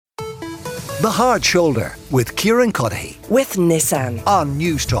The Hard Shoulder with Kieran with Nissan on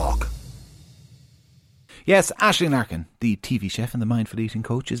News Talk. Yes, Aisling Larkin, the TV chef and the mindful eating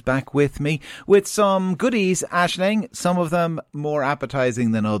coach, is back with me with some goodies, Aisling, some of them more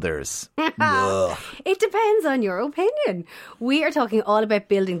appetising than others. It depends on your opinion. We are talking all about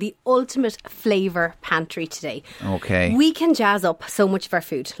building the ultimate flavour pantry today. Okay. We can jazz up so much of our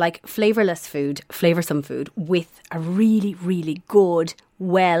food, like flavourless food, flavoursome food, with a really, really good,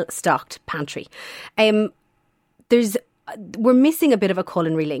 well-stocked pantry. We're missing a bit of a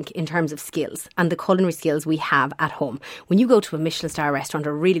culinary link in terms of skills and the culinary skills we have at home. When you go to a Michelin star restaurant or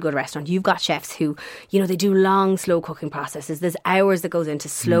a really good restaurant, you've got chefs who, they do long, slow cooking processes. There's hours that goes into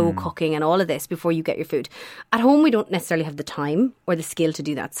slow cooking and all of this before you get your food. At home, we don't necessarily have the time or the skill to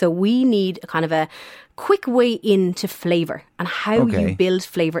do that. So we need a kind of a quick way into flavour and how you build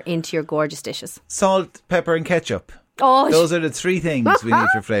flavour into your gorgeous dishes. Salt, pepper and ketchup. Oh, those are the three things we need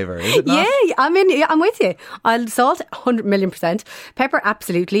for flavour, is it not? Yeah, I'm with you. I'll salt 100,000,000%. Pepper,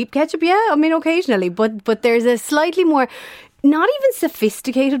 absolutely. Ketchup, occasionally. But there's a slightly more, not even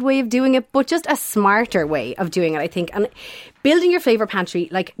sophisticated way of doing it, but just a smarter way of doing it, I think. And building your flavour pantry,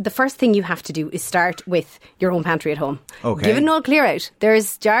 like the first thing you have to do is start with your own pantry at home. Okay. Give it an all clear out.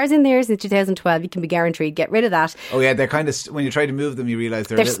 There's jars in there since 2012. You can be guaranteed. Get rid of that. Oh yeah, they're kind of, when you try to move them, you realise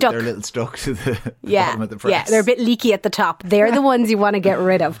they're stuck. They're a little stuck to the bottom of the press. Yeah, they're a bit leaky at the top. They're the ones you want to get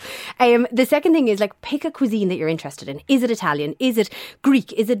rid of. The second thing is pick a cuisine that you're interested in. Is it Italian? Is it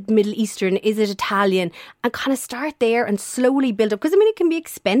Greek? Is it Middle Eastern? Is it Italian? And kind of start there and slowly build up. Because it can be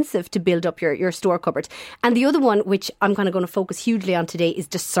expensive to build up your store cupboard. And the other one, which I'm kind of going to focus hugely on today, is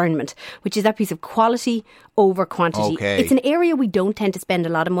discernment, which is that piece of quality over quantity. Okay. It's an area we don't tend to spend a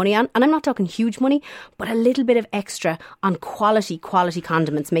lot of money on, and I'm not talking huge money, but a little bit of extra on quality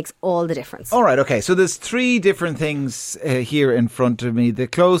condiments makes all the difference. All right, okay, so there's three different things here in front of me. The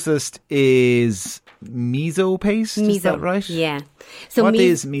closest is miso paste, is that right? Yeah. So what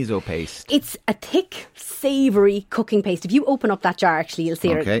is miso paste? It's a thick, savoury cooking paste. If you open up that jar, actually, you'll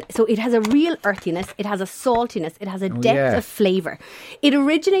see it. So it has a real earthiness, it has a saltiness, it has a depth of flavour. It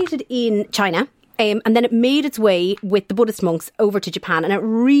originated in China. And then it made its way with the Buddhist monks over to Japan, and it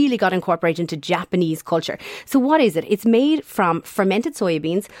really got incorporated into Japanese culture. So what is it? It's made from fermented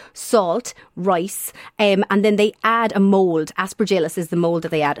soybeans, salt, rice, and then they add a mould. Aspergillus is the mould that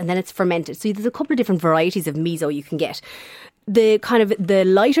they add, and then it's fermented. So there's a couple of different varieties of miso you can get. The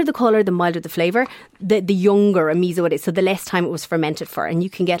lighter the colour, the milder the flavour, the younger a miso it is, so the less time it was fermented for. And you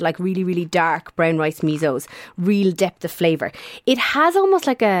can get really, really dark brown rice misos, real depth of flavour. It has almost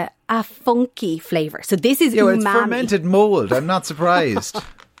like a funky flavour. So this is umami. It's fermented mould. I'm not surprised.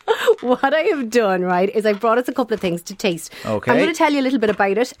 What I have done, right, is I've brought us a couple of things to taste. Okay. I'm going to tell you a little bit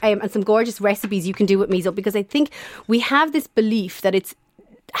about it and some gorgeous recipes you can do with miso, because I think we have this belief that it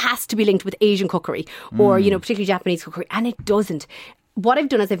has to be linked with Asian cookery or, particularly Japanese cookery, and it doesn't. What I've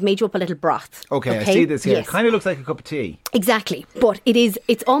done is I've made you up a little broth. Okay, I see this here. Yes. It kind of looks like a cup of tea. Exactly. But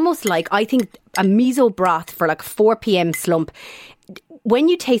it's almost like, I think, a miso broth for 4 p.m. slump. When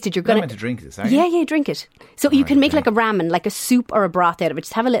you taste it, you're going to drink this, are you? Yeah, drink it. So you can make like a ramen, like a soup or a broth out of it.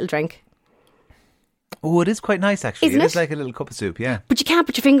 Just have a little drink. Oh, it is quite nice, actually. Isn't it is like a little cup of soup, yeah. But you can't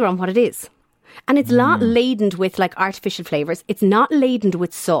put your finger on what it is. And it's not laden with artificial flavours. It's not laden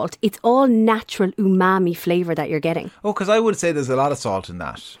with salt. It's all natural umami flavour that you're getting. Oh, because I would say there's a lot of salt in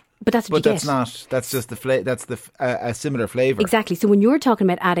that. But that's what you get. But that's not. That's just a similar flavour. Exactly. So when you're talking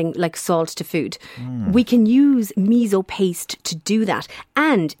about adding salt to food, we can use miso paste to do that.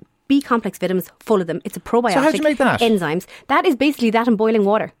 And B-complex vitamins, full of them. It's a probiotic. So how do you make that? Enzymes. That is basically that in boiling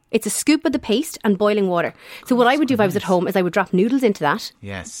water. It's a scoop of the paste and boiling water. So what I would do if I was at home is I would drop noodles into that.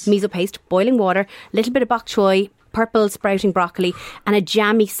 Yes. Miso paste, boiling water, little bit of bok choy, purple sprouting broccoli, and a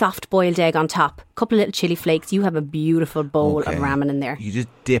jammy soft boiled egg on top. Couple of little chili flakes. You have a beautiful bowl of ramen in there. You just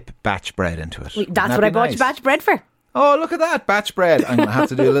dip batch bread into it. That's what I bought you batch bread for. Oh, look at that, batch bread. I'm going to have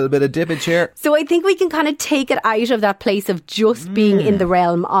to do a little bit of dippage here. So I think we can kind of take it out of that place of just being in the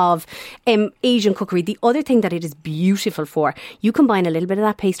realm of Asian cookery. The other thing that it is beautiful for, you combine a little bit of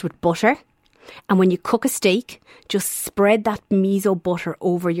that paste with butter. And when you cook a steak, just spread that miso butter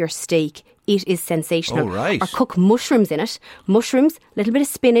over your steak. It is sensational. Oh, right. Or cook mushrooms in it. Mushrooms, a little bit of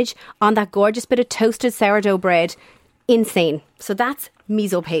spinach on that gorgeous bit of toasted sourdough bread. Insane. So that's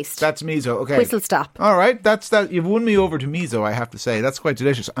miso paste. That's miso, okay. Whistle stop. All right, that's that. You've won me over to miso, I have to say. That's quite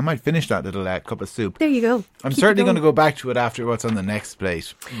delicious. I might finish that little cup of soup. There you go. I'm certainly going to go back to it after what's on the next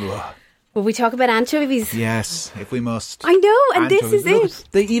plate. Ugh. Will we talk about anchovies? Yes, if we must. I know, and Anchovies. this is it.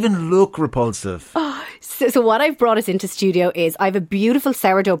 They even look repulsive. Oh, so what I've brought us into studio is I have a beautiful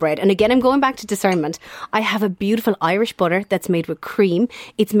sourdough bread. And again, I'm going back to discernment. I have a beautiful Irish butter that's made with cream.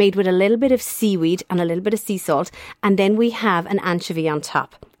 It's made with a little bit of seaweed and a little bit of sea salt. And then we have an anchovy on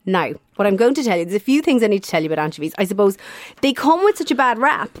top. Now, what I'm going to tell you, there's a few things I need to tell you about anchovies. I suppose they come with such a bad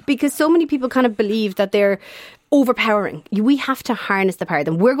rap because so many people kind of believe that they're overpowering. We have to harness the power of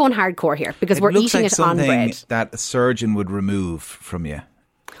them. We're going hardcore here because we're eating it on bread. It looks like something that a surgeon would remove from you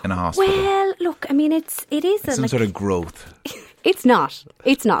in a hospital. Well, look, I mean, it is some sort of growth. It's not.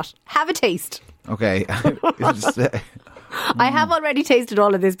 It's not. Have a taste. Okay. I have already tasted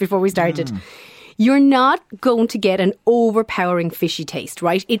all of this before we started. You're not going to get an overpowering fishy taste,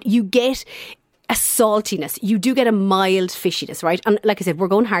 right? You get a saltiness. You do get a mild fishiness, right? And like I said, we're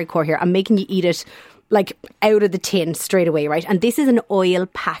going hardcore here. I'm making you eat it like out of the tin straight away, right? And this is an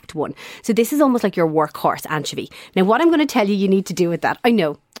oil-packed one. So this is almost like your workhorse anchovy. Now, what I'm going to tell you need to do with that, I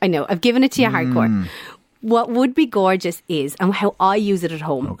know. I've given it to you hardcore. What would be gorgeous is, and how I use it at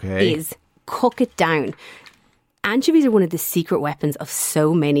home, is cook it down. Anchovies are one of the secret weapons of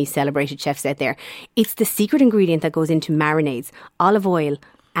so many celebrated chefs out there. It's the secret ingredient that goes into marinades, olive oil,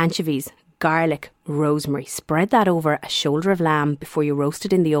 anchovies, garlic, rosemary. Spread that over a shoulder of lamb before you roast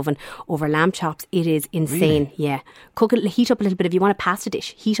it in the oven over lamb chops. It is insane. Really? Yeah. Cook it, heat up a little bit. If you want a pasta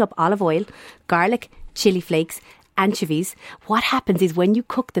dish, heat up olive oil, garlic, chili flakes, anchovies. What happens is when you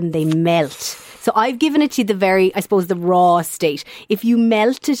cook them, they melt. So I've given it to you the raw state. If you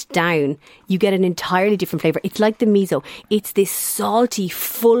melt it down, you get an entirely different flavour. It's like the miso. It's this salty,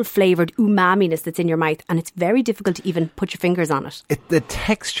 full flavoured umami-ness that's in your mouth, and it's very difficult to even put your fingers on it. The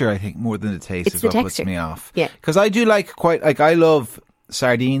texture, I think, more than the taste It's is the what texture. puts me off. Yeah. Because I do I love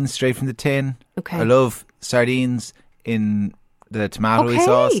sardines straight from the tin. Okay. I love sardines in the tomato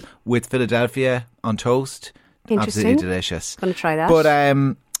sauce with Philadelphia on toast. Interesting. Absolutely delicious. Gonna try that. But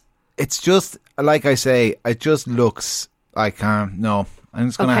it's just, like I say, it just looks like, no. I'm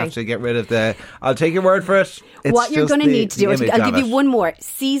just going to have to get rid of I'll take your word for it. It's what you're going to need to do, I'll give you one more.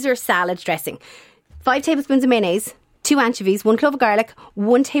 Caesar salad dressing. 5 tablespoons of mayonnaise, 2 anchovies, 1 clove of garlic,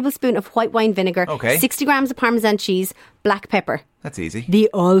 1 tablespoon of white wine vinegar, 60 grams of Parmesan cheese, black pepper. That's easy. The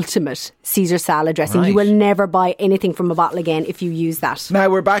ultimate Caesar salad dressing. Right. You will never buy anything from a bottle again if you use that. Now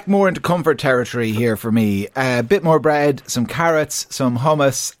we're back more into comfort territory here for me. A bit more bread, some carrots, some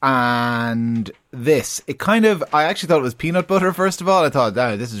hummus, and this. I actually thought it was peanut butter first of all. I thought,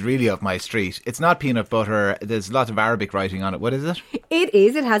 this is really up my street. It's not peanut butter. There's a lot of Arabic writing on it. What is it? It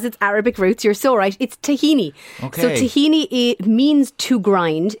is. It has its Arabic roots. You're so right. It's tahini. Okay. So tahini, it means to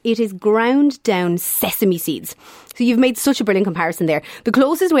grind. It is ground down sesame seeds. So you've made such a brilliant comparison there. The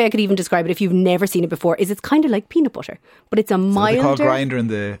closest way I could even describe it, if you've never seen it before, is it's kind of like peanut butter, but it's a milder. So they call grinder in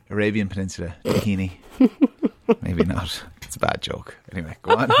the Arabian Peninsula tahini. Maybe not. It's a bad joke. Anyway,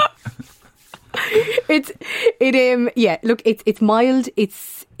 go on. It's mild.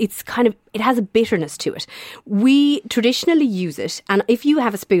 It's kind of, it has a bitterness to it. We traditionally use it, and if you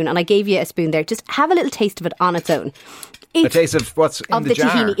have a spoon, and I gave you a spoon there, just have a little taste of it on its own. A taste of what's in the jar.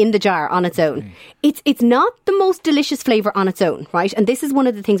 Tahini in the jar on its own. It's not the most delicious flavour on its own, right? And this is one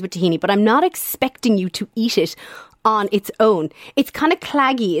of the things with tahini, but I'm not expecting you to eat it on its own. It's kind of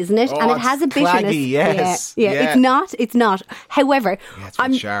claggy, isn't it? And it has a bitterness. Claggy, yes. Yeah. It's not. However,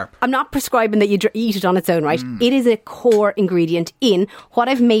 I'm not prescribing that you eat it on its own, right? It is a core ingredient in what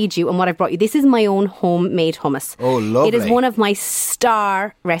I've made you and what I've brought you. This is my own homemade hummus. Oh, lovely. It is one of my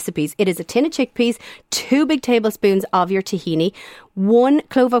star recipes. It is a tin of chickpeas, 2 big tablespoons of your tahini, 1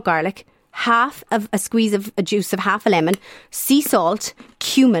 clove of garlic, half of a squeeze of a juice of half a lemon, sea salt,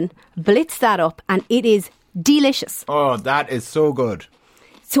 cumin, blitz that up, and it is delicious. Oh, that is so good.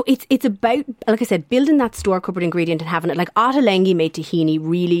 So it's about, like I said, building that store cupboard ingredient and having it. Like Ottolenghi made tahini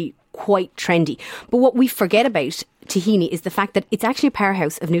really quite trendy. But what we forget about tahini is the fact that it's actually a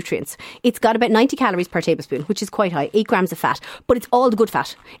powerhouse of nutrients. It's got about 90 calories per tablespoon, which is quite high, 8 grams of fat, but it's all the good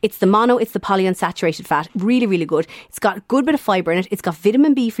fat. It's the mono, it's the polyunsaturated fat, really, really good. It's got a good bit of fibre in it. It's got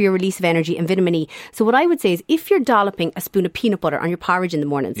vitamin B for your release of energy and vitamin E. So what I would say is if you're dolloping a spoon of peanut butter on your porridge in the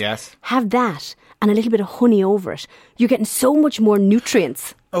mornings, have that and a little bit of honey over it. You're getting so much more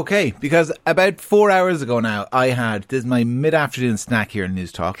nutrients. Okay, because about 4 hours ago now, this is my mid-afternoon snack here in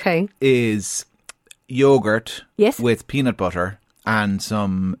News Talk, is yogurt with peanut butter and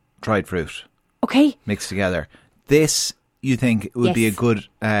some dried fruit. Okay. Mixed together. This, you think, would be a good...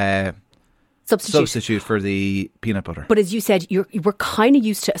 So substitute for the peanut butter. But as you said, we're kind of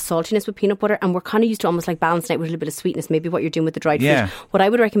used to a saltiness with peanut butter, and we're kind of used to almost like balancing it with a little bit of sweetness, maybe what you're doing with the dried fruit. What I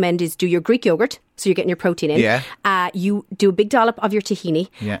would recommend is do your Greek yogurt, so you're getting your protein in. You do a big dollop of your tahini,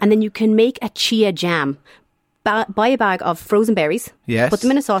 and then you can make a chia jam. Buy a bag of frozen berries, put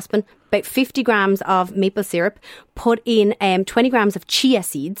them in a saucepan, about 50 grams of maple syrup, put in 20 grams of chia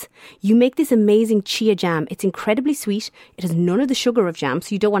seeds. You make this amazing chia jam. It's incredibly sweet. It has none of the sugar of jam,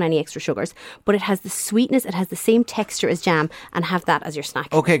 so you don't want any extra sugars, but it has the sweetness, it has the same texture as jam, and have that as your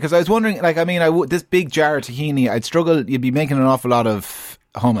snack. Okay, because I was wondering, this big jar of tahini, I'd struggle, you'd be making an awful lot of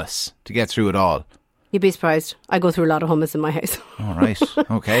hummus to get through it all. You'd be surprised. I go through a lot of hummus in my house. All right.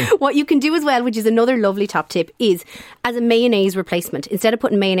 Okay. What you can do as well, which is another lovely top tip, is as a mayonnaise replacement, instead of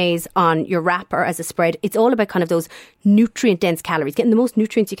putting mayonnaise on your wrap or as a spread, it's all about kind of those nutrient-dense calories, getting the most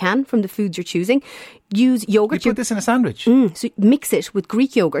nutrients you can from the foods you're choosing. Use yogurt. You put this in a sandwich? So mix it with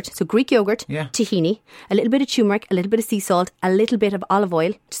Greek yogurt. So Greek yogurt, tahini, a little bit of turmeric, a little bit of sea salt, a little bit of olive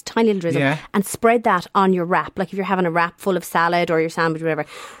oil, just a tiny little drizzle, and spread that on your wrap. Like if you're having a wrap full of salad or your sandwich, whatever.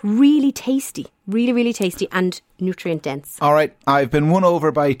 Really tasty. Really, really tasty and nutrient dense. All right. I've been won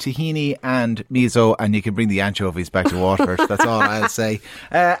over by tahini and miso, and you can bring the anchovies back to Waterford. That's all I'll say.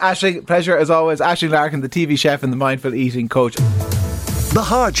 Aisling, pleasure as always. Aisling Larkin, the TV chef and the mindful eating coach. The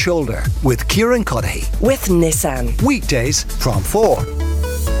Hard Shoulder with Kieran Cuddihy. With Nissan. Weekdays from 4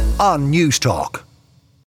 on News Talk.